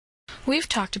We've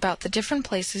talked about the different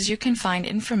places you can find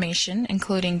information,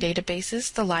 including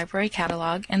databases, the library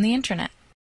catalog, and the Internet.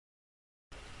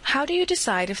 How do you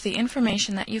decide if the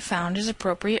information that you found is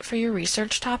appropriate for your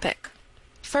research topic?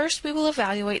 First, we will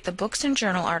evaluate the books and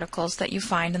journal articles that you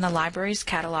find in the library's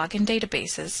catalog and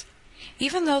databases.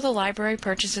 Even though the library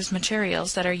purchases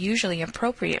materials that are usually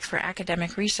appropriate for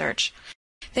academic research,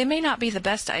 they may not be the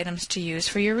best items to use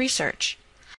for your research.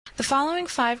 The following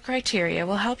 5 criteria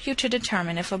will help you to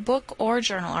determine if a book or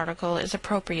journal article is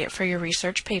appropriate for your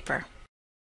research paper.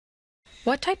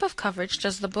 What type of coverage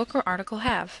does the book or article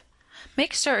have?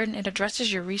 Make certain it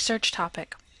addresses your research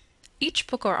topic. Each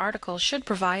book or article should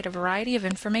provide a variety of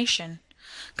information.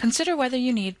 Consider whether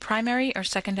you need primary or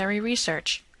secondary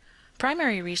research.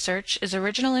 Primary research is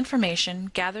original information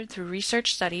gathered through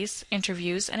research studies,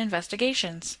 interviews, and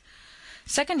investigations.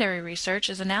 Secondary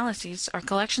research is analyses or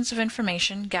collections of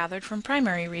information gathered from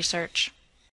primary research.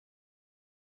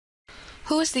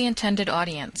 Who is the intended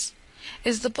audience?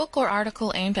 Is the book or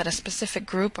article aimed at a specific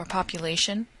group or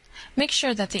population? Make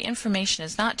sure that the information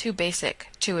is not too basic,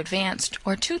 too advanced,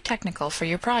 or too technical for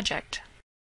your project.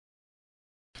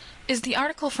 Is the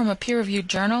article from a peer-reviewed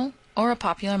journal or a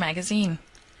popular magazine?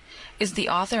 Is the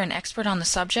author an expert on the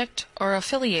subject or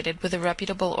affiliated with a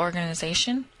reputable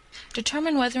organization?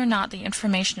 Determine whether or not the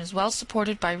information is well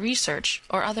supported by research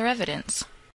or other evidence.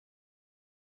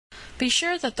 Be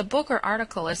sure that the book or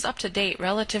article is up to date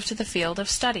relative to the field of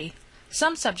study.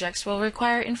 Some subjects will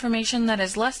require information that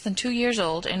is less than 2 years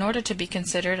old in order to be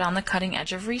considered on the cutting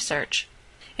edge of research.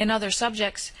 In other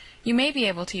subjects, you may be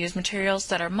able to use materials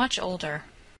that are much older.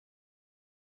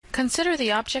 Consider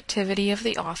the objectivity of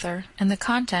the author and the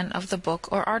content of the book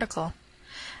or article.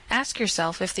 Ask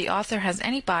yourself if the author has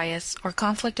any bias or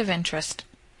conflict of interest.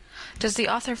 Does the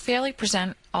author fairly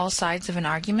present all sides of an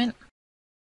argument?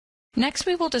 Next,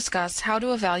 we will discuss how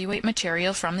to evaluate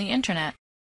material from the Internet.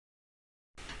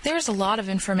 There is a lot of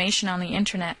information on the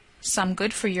Internet, some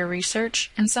good for your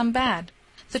research and some bad.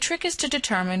 The trick is to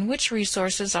determine which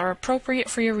resources are appropriate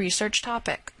for your research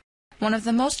topic. One of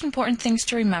the most important things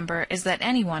to remember is that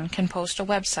anyone can post a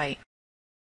website.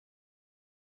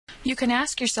 You can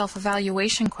ask yourself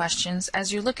evaluation questions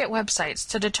as you look at websites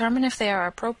to determine if they are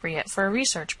appropriate for a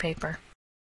research paper.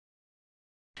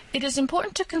 It is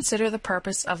important to consider the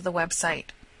purpose of the website.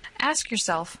 Ask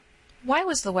yourself, why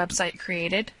was the website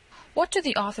created? What do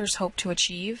the authors hope to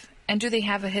achieve, and do they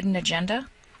have a hidden agenda?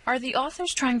 Are the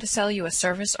authors trying to sell you a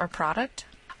service or product?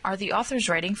 Are the authors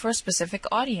writing for a specific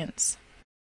audience?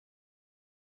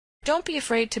 Don't be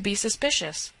afraid to be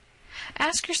suspicious.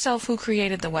 Ask yourself who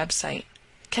created the website.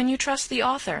 Can you trust the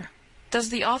author? Does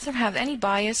the author have any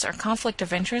bias or conflict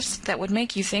of interest that would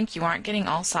make you think you aren't getting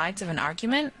all sides of an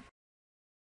argument?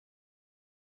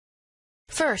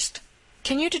 First,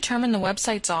 can you determine the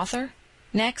website's author?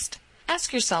 Next,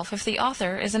 ask yourself if the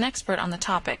author is an expert on the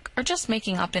topic or just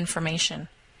making up information.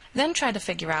 Then try to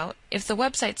figure out if the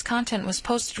website's content was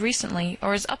posted recently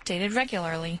or is updated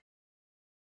regularly.